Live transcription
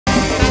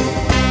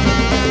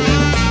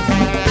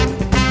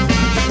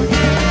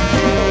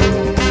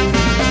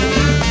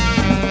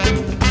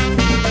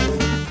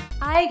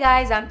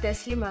guys, I'm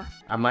Teslima.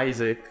 I'm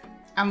Isaac.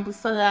 I'm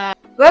Busola.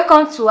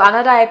 Welcome to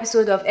another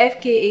episode of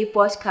FKA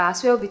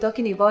Podcast, where we'll be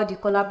talking about the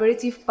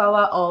collaborative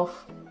power of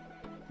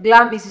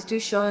GLAM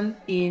institution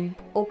in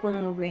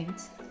open movement.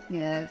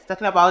 Yes,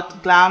 talking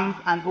about GLAM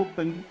and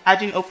open,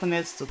 adding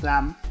openness to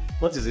GLAM.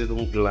 What is it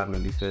on GLAM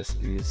in the first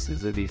place?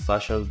 Is it the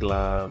fashion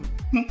GLAM?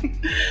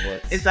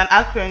 It's an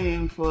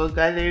acronym for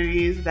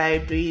galleries,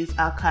 libraries,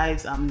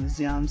 archives, and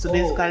museums. So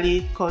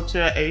basically,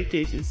 cultural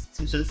heritage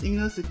institutions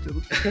in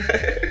situ.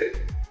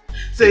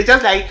 So it's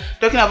just like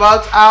talking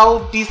about how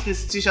these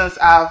institutions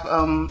have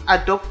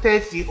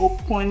adopted the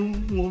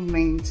open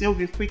movement. You know,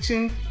 we're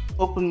preaching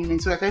open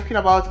movement. So we're talking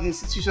about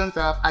institutions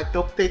that have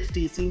adopted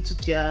this into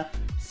their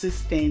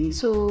system.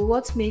 So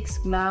what makes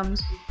GLAM?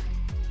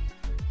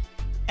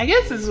 I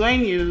guess it's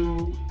when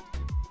you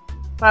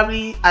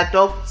probably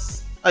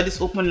adopt all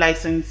these open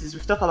licenses.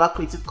 We've talked about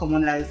Creative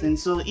Commons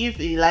license. So if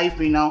a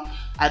library now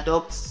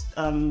adopts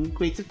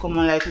Creative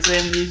Commons license, or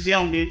a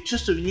museum, they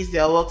choose to release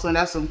their works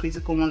under some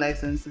Creative Commons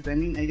licenses. I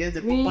mean, I guess they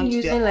open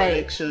to their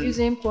collection.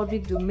 Using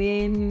public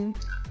domain,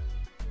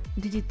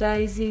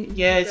 digitizing.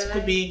 Yes, it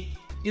could be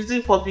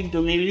using public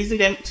domain, releasing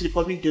them to the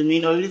public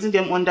domain, or releasing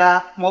them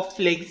under more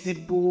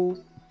flexible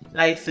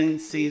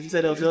licenses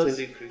instead of just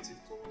Creative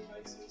Commons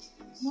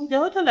license. There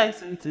are other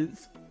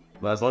licenses.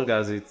 But as long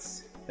as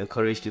it's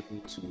encourage people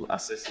to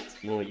access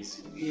it more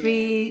easily.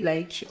 Free,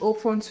 like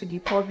open to the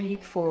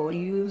public for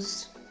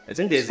use. I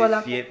think there's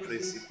a fair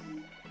principle.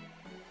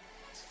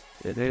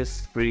 Yeah,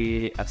 there's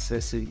free,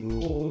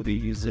 accessible,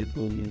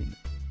 reusable.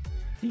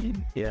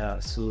 Yeah,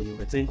 so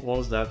I think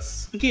once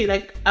that's okay,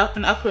 like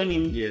an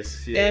acronym.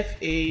 yes,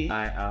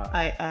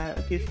 FAIR.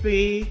 Okay,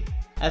 free,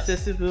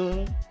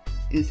 accessible,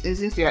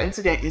 into their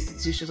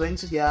institutions or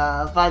into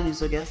their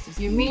values or their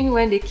system. You mean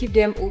when they keep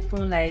them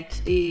open, like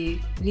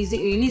release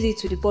it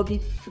to the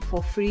public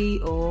for free,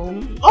 or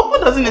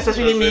open doesn't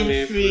necessarily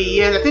mean free.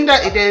 Yes, I think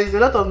that there's a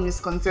lot of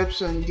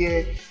misconception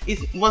there.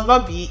 It must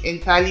not be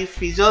entirely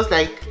free, just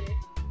like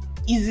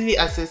easily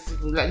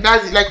accessible. Like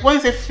that's it. Like when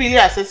you say freely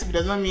accessible,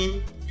 does not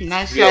mean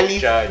financially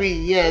free.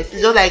 Yes,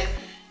 it's just like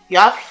you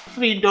have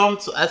freedom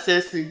to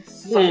access it.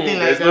 Something like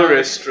there's that. no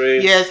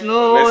restraint. Yes,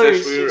 no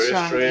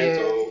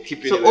restriction. Or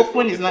keeping So it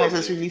open is not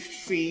necessarily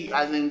free,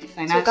 as in the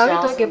financial. so can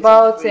we talk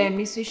about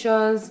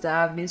musicians that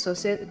have been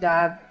that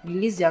have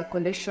released their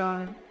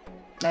collection,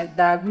 like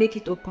that make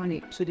it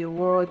open to the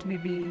world?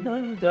 Maybe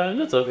No, there are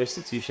lots of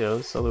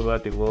institutions all over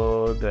the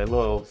world. There are a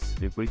lot of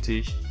the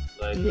British.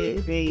 Like,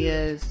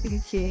 yes.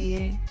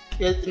 UK,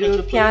 Yes,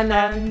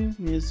 European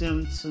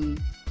museum too.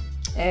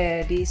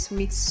 The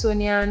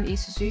Smithsonian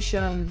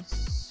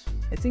institutions.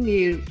 I think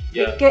they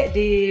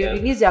Yeah.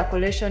 released their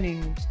collection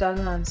in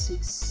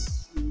 2006.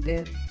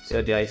 So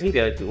I think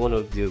they are one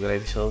of the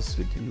organizations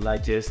with the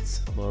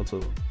largest amount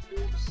of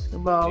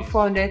About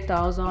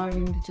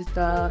 400,000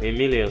 digital. a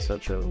million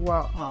actually.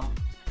 Wow.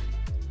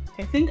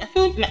 I feel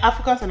like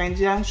Africans and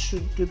Nigerians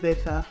should do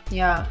better.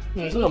 Yeah.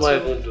 It's not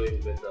about even doing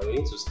better. We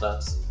need to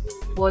start.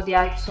 But there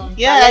are some.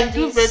 Yeah, I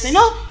do better. You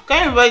know,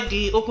 can you remember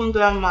the Open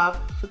GLAM map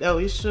that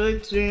we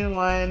showed during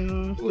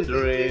one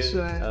presentation?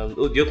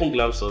 The Open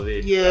GLAM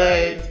survey.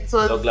 Yes.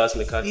 So Douglas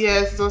McCarthy.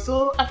 yes,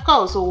 so Africa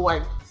also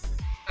won.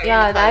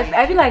 Yeah,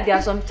 I feel like there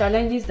are some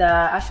challenges that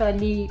are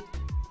actually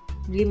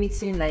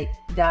limiting, like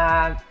that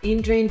are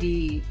hindering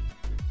the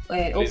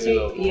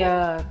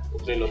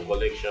opening of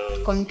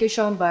collection.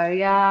 communication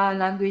barrier,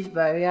 language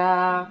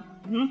barrier.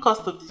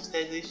 Cost of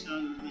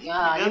digitization.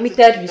 Yeah,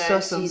 limited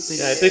resources.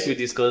 Yeah, I think we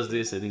discussed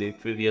this in the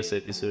previous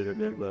episode,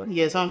 remember?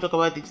 Yes, I want to talk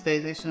about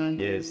digitization.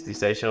 Yes, the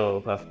section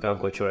of African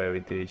cultural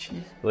heritage.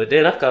 But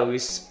then how can we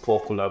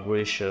support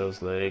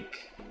collaborations?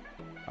 Like,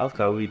 how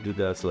can we do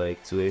that,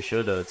 like, to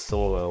ensure that some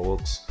of our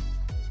works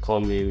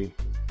come in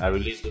and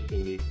released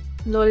openly?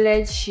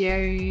 Knowledge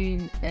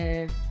sharing,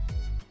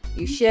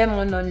 you share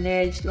more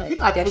knowledge, like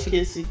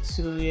Advocacy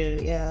too,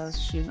 yeah.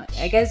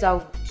 I guess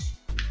that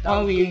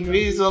when we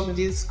raise up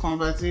these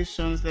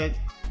conversations, like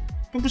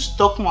people should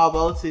talk more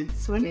about it.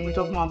 So when people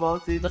talk more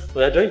about it,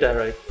 We are doing that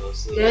right now.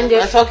 So. then we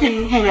are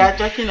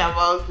talking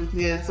about it.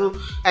 Yeah. So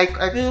I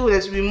feel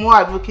there should be more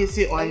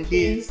advocacy on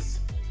this.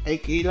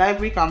 Like a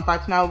library can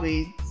partner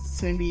with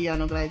maybe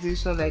an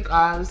organization like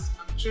ours.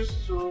 Choose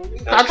to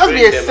it can just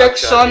be a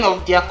section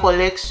of their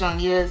collection.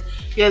 Yes,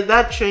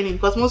 that training,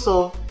 because most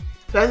of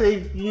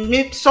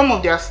maybe some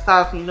of their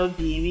staff may not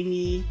be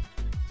really.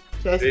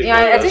 I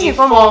think in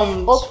form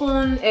of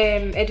open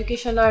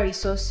educational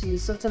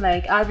resources, something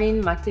like having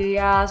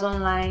materials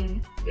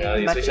online. Yeah,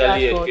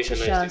 especially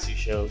educational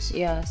institutions.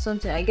 Yeah,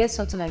 something like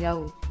that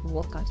would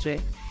work as well.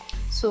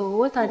 So,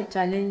 what are the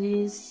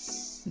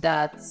challenges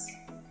that?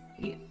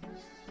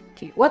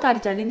 What are the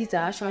challenges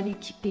that are actually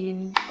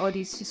keeping all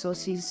these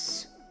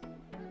resources?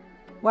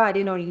 Why are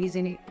they not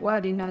releasing it? Why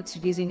are they not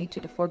releasing it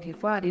to the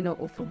public? Why are they not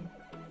open?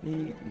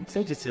 I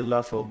think it's a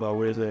lot of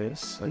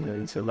awareness, and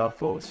it's a lot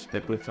for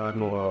people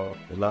know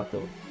a lot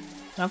of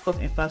lack of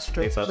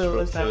infrastructure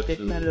and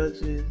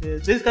technology.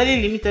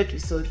 Basically, limited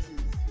resources.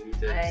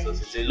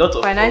 A lot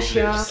of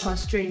financial problems.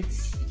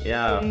 constraints.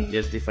 Yeah,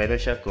 there's the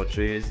financial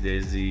constraints,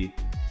 there's the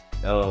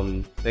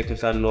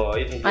technical know,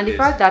 even And the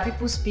fact that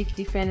people speak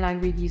different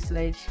languages,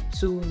 like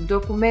to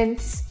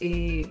document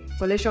a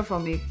collection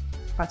from a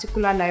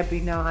particular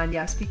library now, and they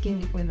are speaking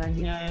different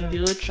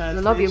languages,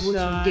 you'll not be able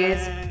to get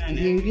a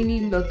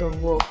really lot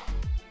of work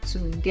to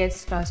get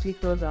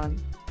translators and.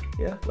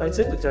 Yeah, I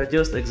think we can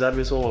just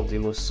examine some of the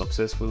most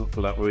successful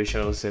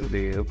collaborations in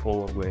the open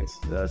movement.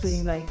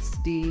 That's Like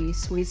the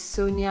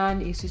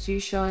Smithsonian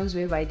institutions,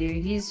 whereby they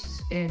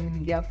released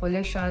their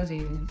collections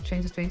in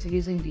 2020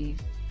 using the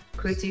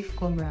Creative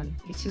Commons.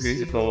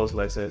 Creative Commons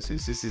license.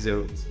 This is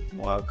a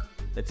work.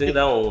 I think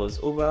that one was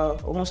over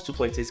almost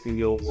 2.8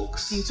 million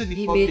works. Into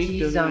the public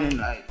Images domain, and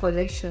like.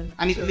 collection.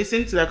 And if you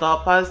listen to like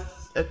our past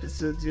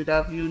episodes, you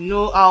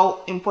know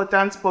how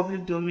important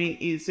public domain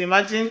is. So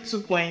imagine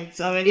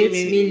 2.8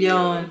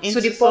 million. Into, So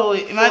the so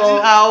public,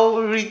 imagine how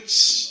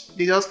rich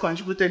they just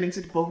contributed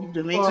into the public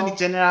domain, Wow. into the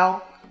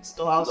general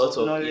storehouse Lots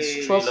of of knowledge.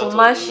 history. for lot of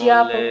commercial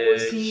knowledge,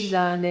 purposes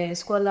and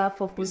scholar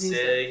purposes.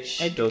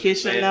 Research,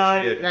 Educational,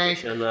 documentary, like-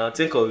 educational.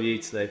 Think of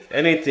it like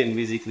anything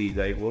basically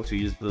like what to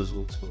use those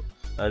works for.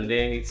 And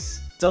then it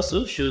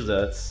also shows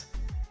that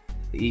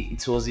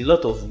it was a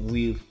lot of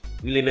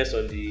willingness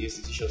on the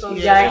institutions From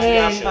to their use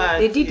hand, institutions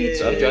they did it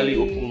to actually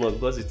open up,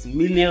 because it's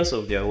millions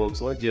of their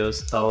works, not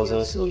just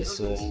thousands or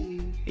so.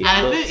 And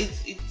I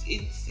feel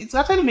it's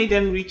actually made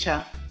them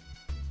richer.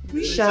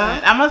 Richer?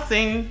 I'm not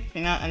saying,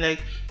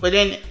 but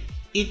then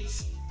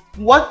it's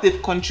what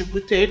they've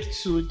contributed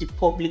to the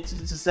public, to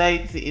the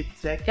society.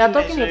 It's like You are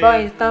talking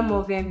about in terms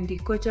of the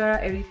cultural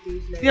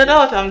heritage. Like, yeah,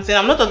 that's what I'm saying.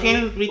 I'm not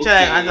talking richer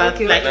like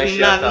okay.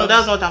 finance. No,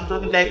 that's not what I'm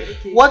talking. Like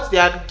what they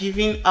are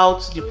giving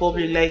out to the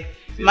public. Like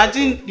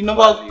imagine the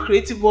number of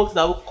creative works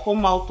that will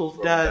come out of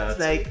that.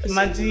 Like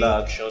imagine,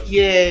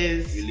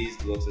 yes.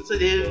 Released works into So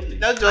the public. they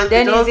not just And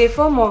then they it's just- a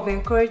form of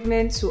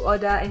encouragement to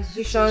other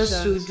institutions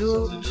to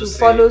do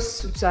follow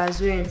same. suit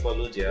as well.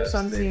 Follow their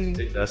Something.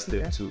 step, take that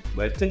step too.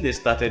 But I think they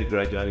started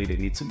gradually.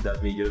 They took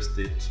that major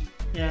step too.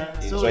 Yeah,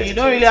 in so you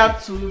don't really 2020.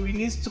 have to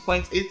release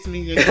 2.8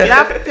 million. You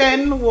have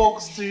 10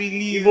 works to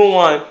release. Even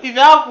one. If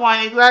you have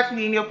one,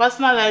 exactly, in your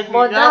personal library,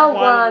 But you have that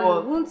one one,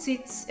 work. won't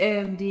it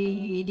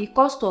the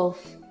cost of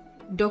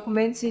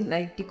documenting,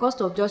 like the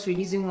cost of just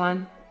releasing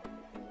one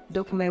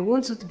document,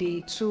 won't it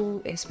be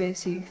too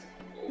expensive?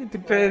 It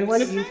depends. What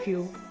do you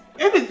feel?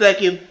 If it's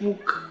like a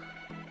book,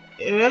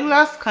 a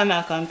regular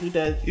scanner can do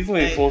that. Even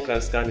a phone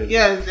can scan it.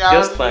 Yes,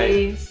 just fine.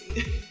 It's-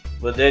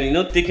 But then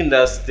taking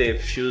that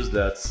step shows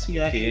that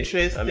You are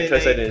interested, I'm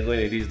interested in going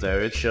in this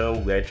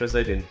direction. We're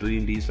interested in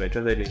doing this. We're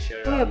interested in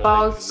sharing. Talking our about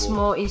knowledge with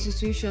small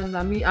institutions,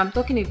 I mean, I'm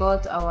talking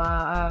about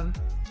our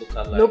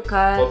local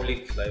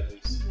public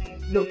libraries.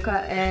 local.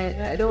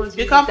 I don't want to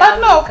You use can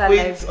that partner up local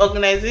with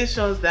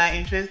organizations that are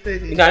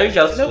interested in. You can reach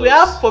out to we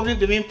us. have public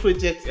domain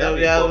projects that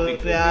we are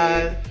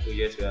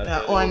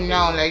on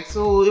now. Like,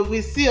 so if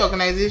we see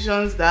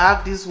organizations that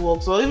have these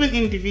works, or even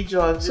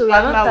individuals, So they we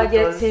are not partner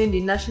with us. targeting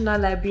the National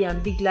Library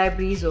and big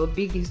libraries or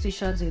big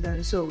institutions.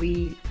 So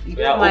we We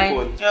don't are mind.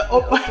 open. We are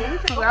open.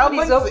 We are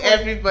open to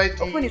everybody.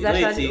 Open is You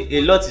know, actually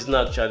a lot is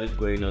not actually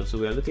going on, so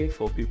we are looking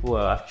for people who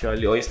are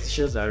actually, or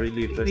institutions that are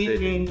really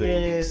interested in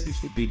doing this. It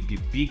could be the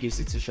big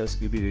institutions, it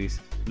could be these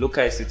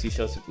local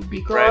institutions, it could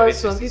be private because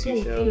some people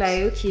institutions. feel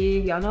like,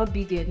 okay, we are not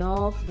big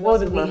enough. What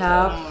do Doesn't we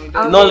matter. have?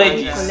 How Knowledge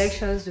many is-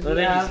 collections do we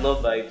Knowledge have? is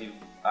not by the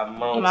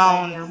amount.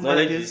 Amount.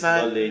 Knowledge is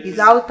knowledge. Is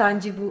how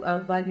tangible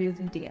and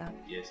valuable they are.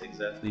 Yes,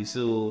 exactly.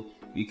 So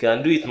we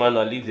can do it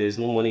manually if there's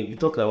no money. We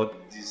talk about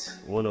this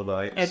one of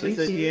our episodes.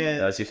 Episode, yeah.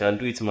 That you can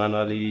do it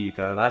manually. You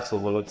can ask for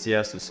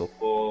volunteers to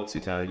support.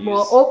 You can use.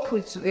 But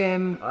output,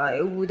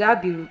 would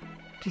that be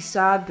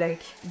preserved,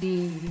 like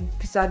the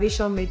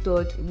preservation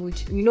method?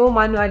 Which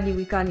manually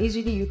we can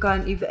easily. You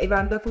can if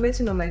I'm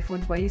documenting on my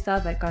phone, for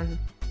instance, I can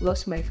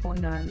lost my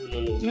phone and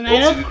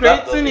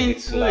Creating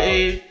into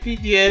a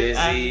PDF There's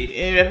and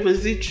a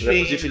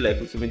repository. like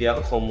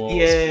Wikimedia Commons,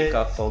 Yes.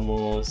 Flickr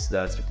Commons,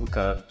 that people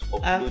can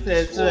upload Access.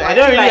 this So work. I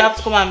don't really like- have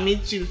to come and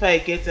meet you before I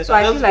get it. so I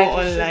I feel just like go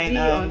it should online be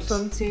on and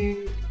something.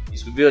 It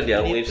should be on their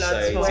Any website.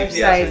 platform. If they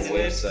have a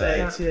Website.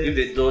 website. Yeah. If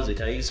they don't, they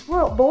can use.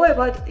 Well, but what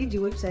about if the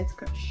website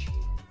crash?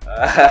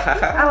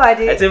 How are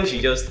they? I think we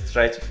should just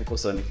try to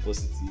focus on the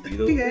positive,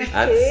 Okay.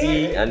 and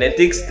see, and then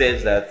take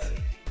steps that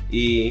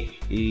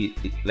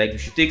like we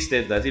should take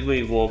steps that even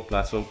if one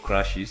platform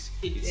crashes,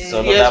 it's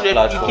another yes,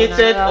 platform.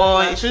 replicated, Another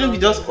or it shouldn't be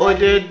just platform.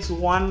 ordered to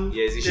one.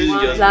 Yes, it shouldn't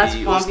One just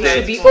platform. be It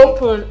should hosted. be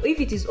open. If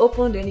it is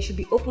open, then it should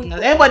be open.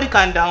 Everybody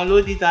can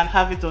download it and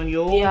have it on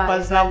your own Yeah,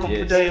 personal exactly.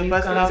 computer, Yes. your You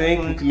personal I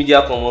think phone.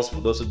 Wikimedia Commons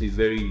would also be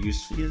very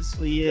useful.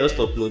 Useful, yeah. Just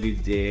upload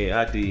it there,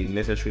 add the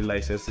necessary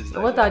licenses.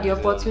 What are the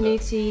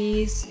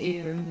opportunities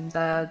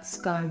that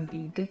can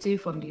be getting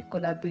from the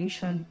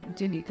collaboration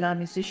between the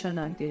GLAM institution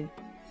and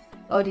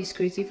all these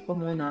creative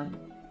commons? And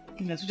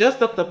Yes, we just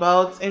talked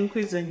about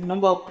increase in the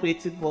number of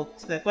creative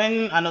works. Like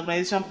when an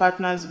organization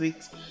partners with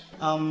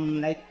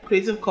like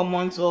Creative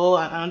Commons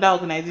or another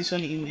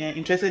organization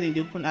interested in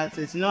the open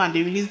access, and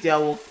they release their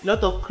work, a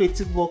lot of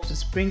creative work to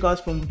spring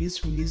out from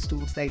these released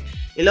works. Like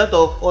a lot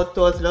of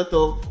authors, a lot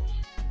of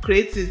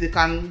creatives, they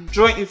can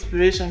draw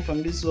inspiration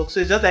from this work.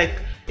 So it's just like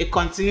a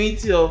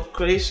continuity of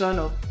creation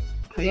of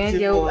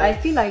creative work. I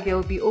feel like there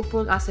will be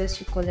open access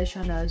to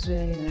collection as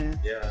well.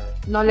 Yeah.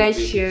 Knowledge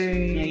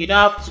sharing. Yeah, you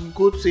don't have to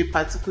go to a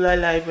particular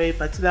library,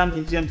 particular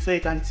museum before you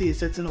can see a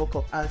certain work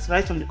of art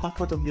right from the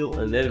comfort of your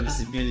own. And then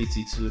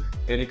visibility too.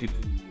 Any people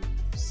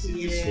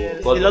see this A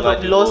work all lot over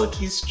of the lost world.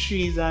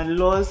 histories and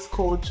lost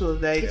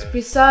cultures. Like It's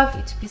preserve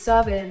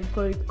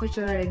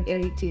cultural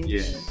heritage.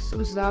 Yes.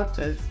 Without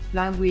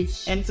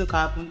language. anything can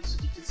happen to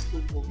the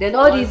physical world. Then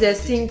all these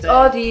extinct,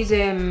 all these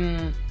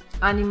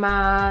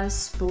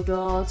animals,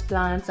 products,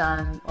 plants,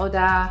 and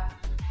other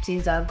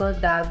things that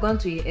have gone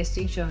to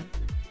extinction.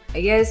 I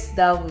guess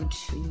that would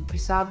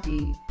preserve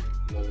the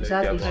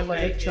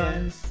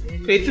collections.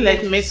 creating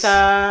like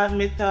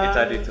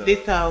Metadata.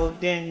 data of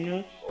them, you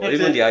know. Or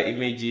even their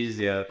images,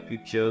 their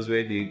pictures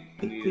where they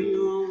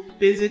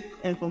basic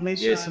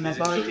information Yes, about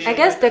basic it. I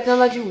guess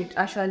technology would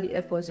actually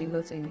help us a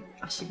lot in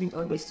achieving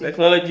all these things.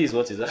 technology is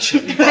what is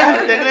actually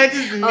Technology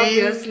is the main-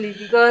 Obviously,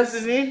 because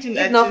the main thing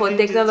if not for achieving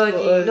this technology,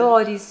 for us.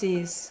 all these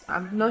things,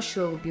 I'm not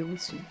sure we'll be able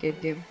to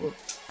get them. But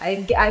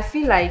I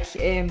feel like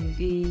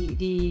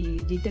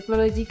the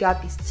technology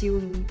gap is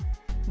still.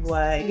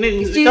 Why? Maybe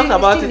It's we still- talk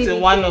about it's it still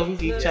in one limited. of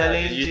the Yeah.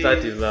 challenges.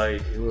 digital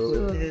divide. You know.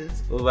 So,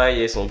 Yes. Over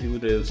here, some people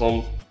do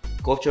some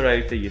cultural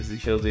heritage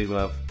institutions they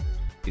have.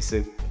 They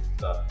say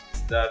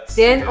that.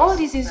 then all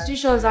these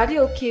institutions, are they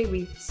okay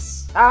with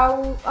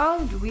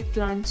how do we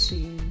plan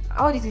to?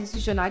 All these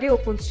institutions, are they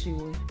open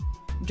to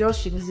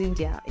just using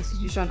their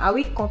institution? Are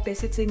we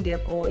compensating them,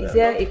 or is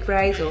there a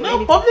price or No,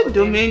 anything public for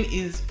them? domain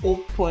is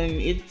open.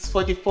 It's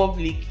for the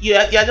public.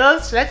 You're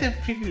just let's say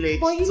privileged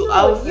But you to know,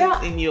 house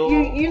yeah, it in your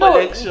you know,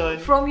 collection.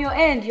 from your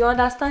end, you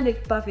understand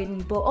it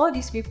perfectly. But all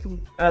these people,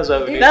 That's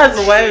why we That's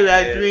why we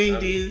are Yeah, doing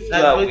and this people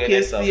are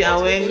awareness advocacy about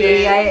it. awareness.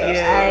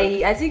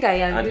 okay, I think I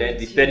am. and then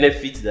the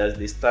benefits that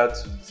they start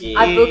to gain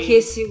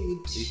Advocacy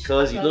would.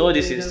 because you know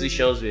these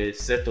institutions were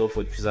set up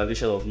for the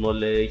preservation of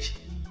knowledge,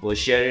 for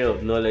sharing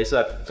of knowledge, so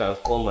that people can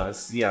come and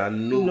see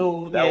and know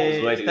No, that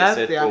was why they were that's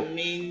set their up.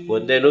 main.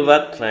 But then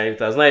over time, it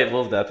has not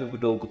evolved that people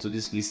don't go to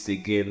this list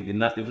again.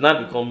 They've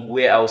now become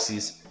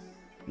warehouses,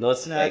 not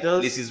They are like just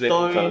places where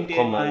people storing can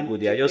come them and go.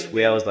 and They are just keeping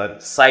warehouses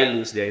that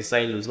silos. They are in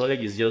silos. Knowledge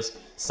is just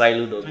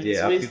siloed up and there,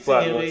 it's and people are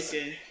wasting not. away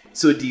there.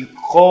 So the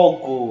core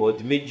goal or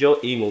the major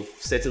aim of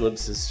setting up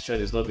this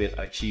institution is not being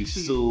achieved.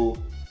 So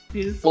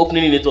Please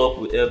opening it up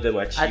will help them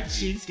achieve it.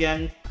 achieve their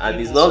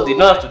And it's aim. not they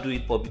don't have to do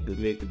it public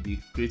domain. It could be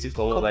creative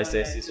commons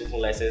licenses, open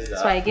licenses.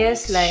 So I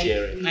guess, like,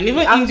 sharing. And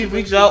even have to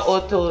individual go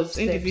through authors,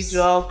 steps.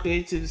 individual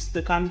creatives,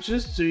 they can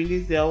choose to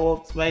release their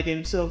works by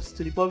themselves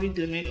to the public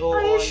domain or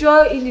Are you on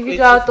sure individual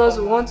creative authors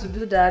will commons. want to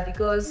do that?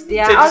 Because they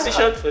It's are a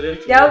decision for them.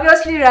 they are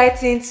obviously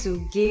writing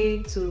to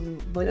gain to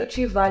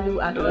monetary value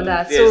and all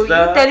that. Yes, So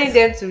that- you telling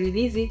them to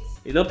release it.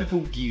 You know, people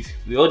give.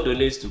 We all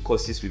donate to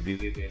causes we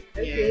believe in.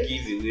 Okay.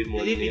 Give away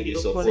money Believe in when we the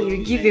support. So you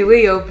Yeah. give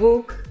away your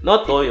book.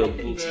 Not all your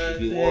books. It could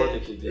be Yeah. one.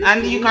 It could be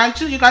And you can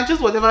choose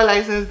whatever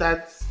license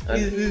that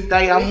is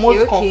that you are Okay,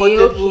 most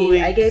comfortable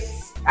with.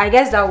 I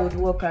guess that would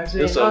work as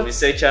well. So some not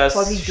researchers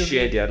public domain.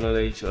 share their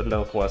knowledge under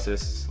open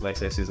access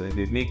licenses and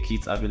they make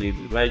it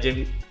available.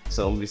 Imagine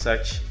some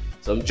research,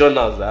 some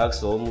journals that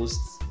ask for almost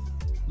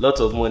lots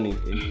of money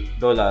in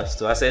dollars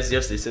to access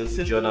just a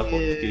simple journal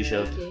publication.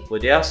 Okay.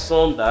 But there are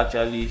some that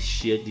actually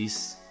share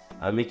this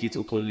and make it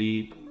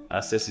openly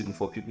accessible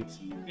for people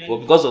to. But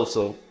because of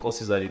some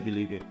courses that they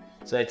believe in.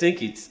 So I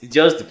think it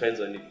just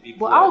depends on the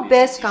people. But how and the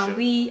best can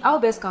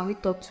institution. we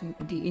talk to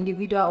the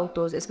individual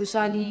authors,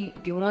 especially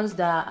the ones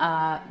that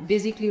are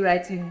basically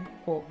writing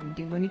for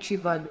the monetary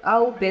value?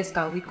 How best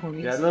can we They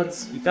convince are them?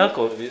 not. You can't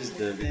convince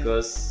them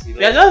because you know.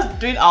 We are just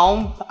doing our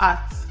own part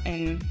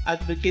in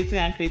advocating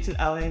and creating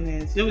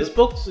awareness. Then we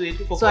spoke to a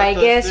group of So I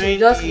authors guess we during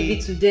just the- leave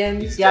it to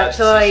them, It's their their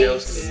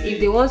choice. decisions. If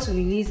they want to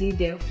release it,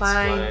 then It's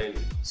fine.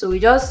 So we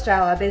just try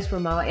our best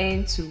from our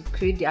end to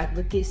create the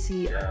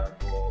advocacy. Yeah,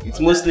 but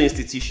it's mostly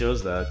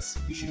institutions that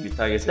we should be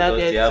targeting because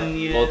they have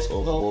lots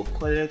of work.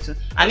 collection.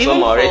 And even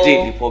some are already for-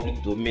 in the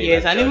public domain.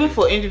 Yes, and actually. even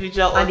for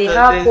individual And they authors,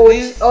 have there's quotes,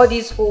 this- all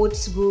these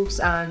quotes books,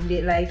 and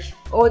they like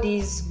all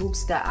these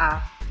books that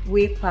are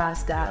way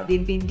past that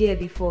they've been there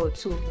before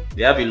too.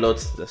 They have a lot,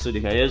 so they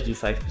can just do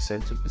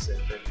 5%, 2%,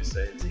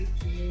 10%.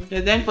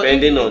 Yeah, then for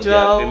Depending on the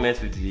individual-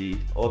 agreement with the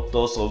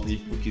authors of the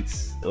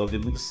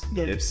books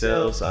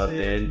themselves, and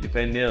then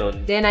depending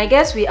on Then I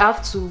guess we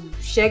have to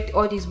check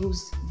all these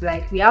books.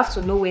 Like we have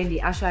to know when they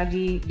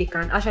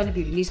can actually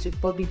be released to the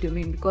public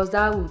domain, because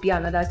that would be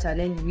another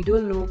challenge. We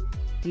don't know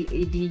the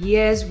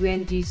years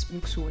when these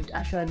books would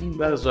actually.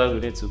 that's why we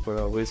need to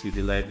collaborate with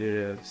the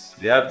librarians.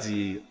 They have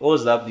the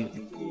always have the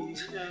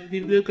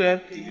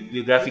bibliography.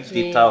 bibliographic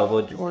data of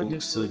all the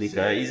books, so they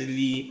can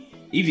easily,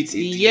 if it's a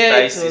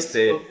digitized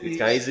system, it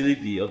can easily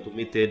be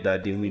automated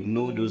that they will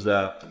know those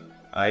that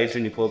are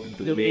entering the public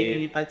Domain in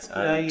domain. a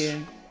particular and, year.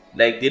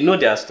 like they know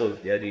their stuff.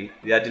 They are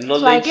the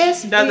knowledge. So I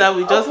guess That's how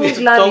we just Open need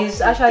to GLAM talk is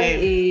to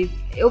actually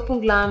a Open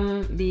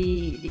GLAM,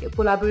 the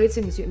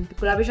collaboration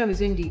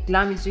between the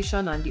GLAM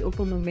institution and the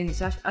Open Movement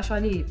is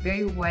actually a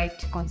very wide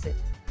concept.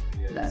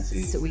 That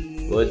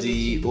we But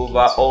the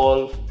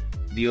overall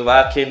the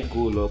overarching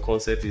goal or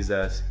concept is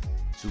that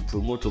to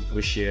promote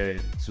open sharing,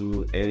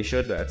 to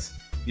ensure that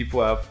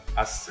people have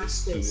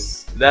access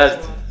to.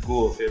 That's the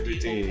goal of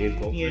everything in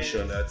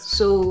conclusion. That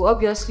so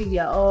obviously we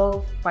are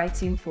all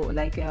fighting for,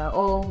 like, we are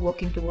all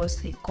working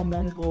towards a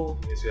common goal.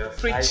 yes, we are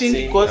Preaching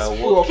fighting,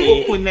 gospel of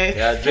openness.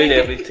 we are doing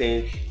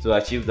everything to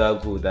achieve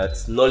that goal. That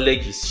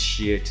knowledge is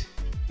shared.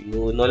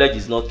 Knowledge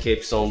is not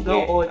kept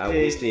somewhere, and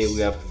this thing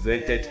we have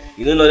prevented.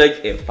 Knowledge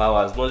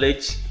empowers.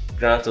 Knowledge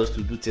grants us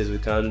to do things we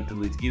can't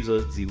do. It gives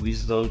us the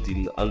wisdom,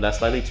 the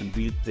understanding to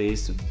build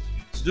things,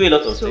 to do a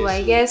lot of things. So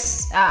I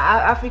guess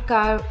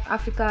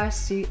Africa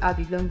still have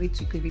a long way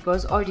to go,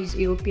 because all these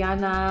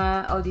European,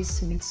 all these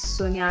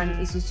Smithsonian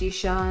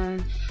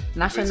institutions,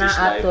 National British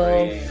Art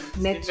Library,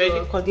 of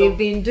Network, they've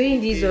been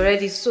doing this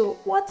already. So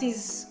what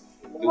is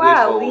The way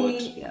why are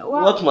forward.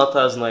 What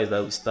matters now is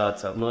that we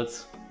start. I'm not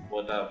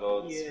bothered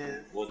about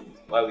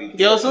why we.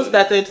 They also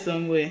started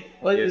somewhere.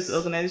 All Yes. these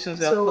organizations.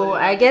 we are So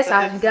calling, I guess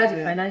started as regards the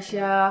somewhere.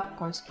 financial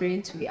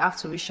constraints, we have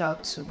to reach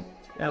out to we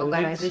need-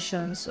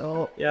 organizations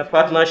or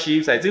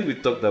partnerships. I think we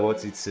talked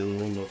about it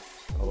in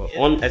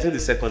I think the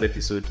second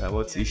episode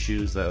about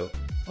issues that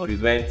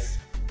prevent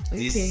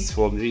this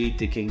from really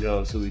taking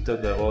ground. So we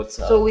talked about.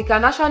 so we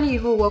can actually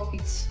even work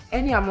with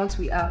any amount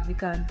we have. We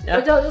can,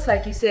 but just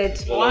like you said,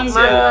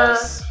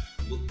 volunteers,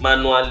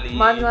 manually, then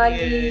convert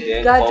into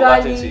a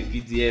gradually.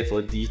 PDF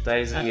or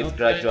digitizing it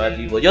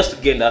gradually, but just to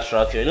gain that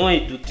traction.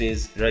 When you do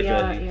things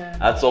gradually, Yeah.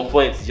 at some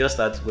point it just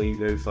starts going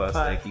very fast.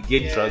 Like you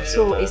gain traction.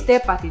 So a and,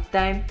 step at a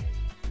time.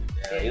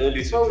 this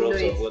Before we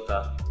drops know of it.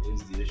 water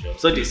into the ocean.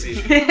 So they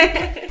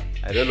say.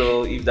 I don't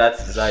know if that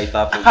is how it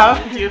happens. How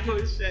do you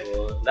share?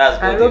 But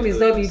that's And what Rome it is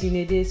not does. built in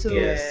a day, so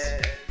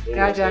Yes.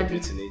 gradually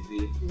Built in a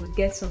day. we'll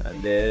get something.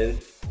 And then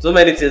so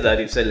many things that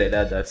they've said like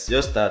that. That's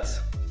just start,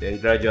 then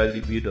gradually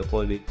build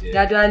upon it. Then,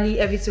 Gradually,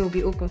 everything will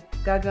be open.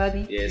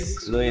 Gradually. yes.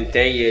 So in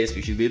 10 years,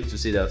 we should be able to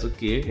say that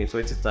okay, in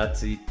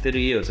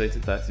 2033 or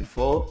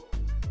 2034,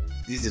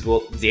 this is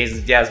what there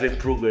has been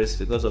progress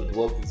because of the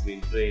work we've been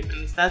doing.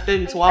 It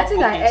started with I one think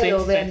book I in heard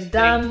of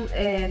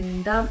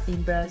 2023. dam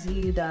in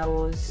Brazil that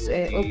was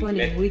open in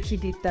met-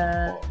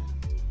 Wikidata.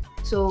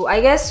 So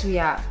I guess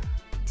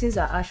things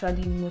are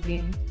actually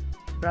moving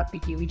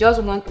rapidly. We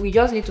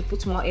just need to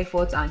put more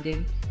effort and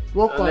then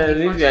work And on then the if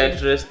you're content.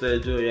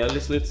 interested, or you're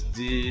listening to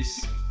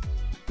this,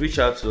 reach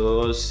out to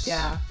us.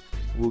 Yeah.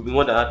 We'll be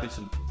more than happy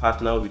to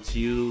partner with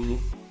you.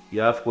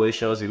 You have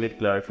questions, you need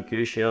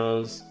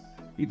clarifications.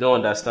 You don't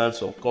understand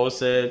some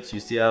concepts, you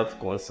still have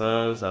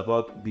concerns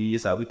about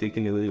this. Are we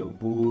taking away your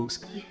books,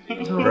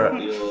 your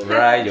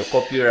right, your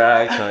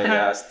copyright, and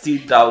you're still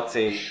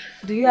doubting?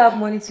 Do you have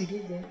money to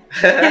give them?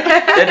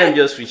 Let them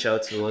just reach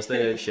out to us.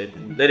 Let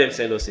them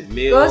send us a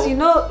mail.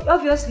 Because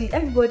obviously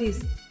everybody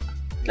is.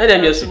 Let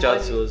them just reach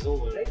out to us. Don't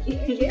worry.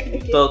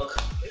 Talk.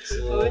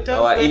 We'll talk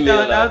Our better email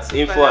on how at to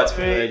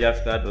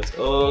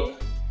info@finalafrica.org.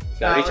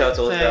 You can reach out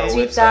to us at our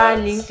Twitter,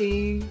 website.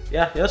 LinkedIn,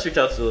 Yeah, just reach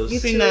out to us.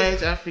 YouTube. Free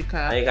Knowledge Africa.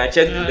 And you can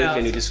check the Yeah, link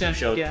in the social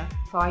description. media.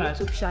 for our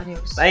YouTube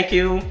channels. Thank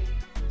you.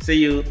 See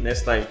you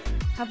next time.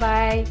 Bye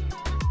bye.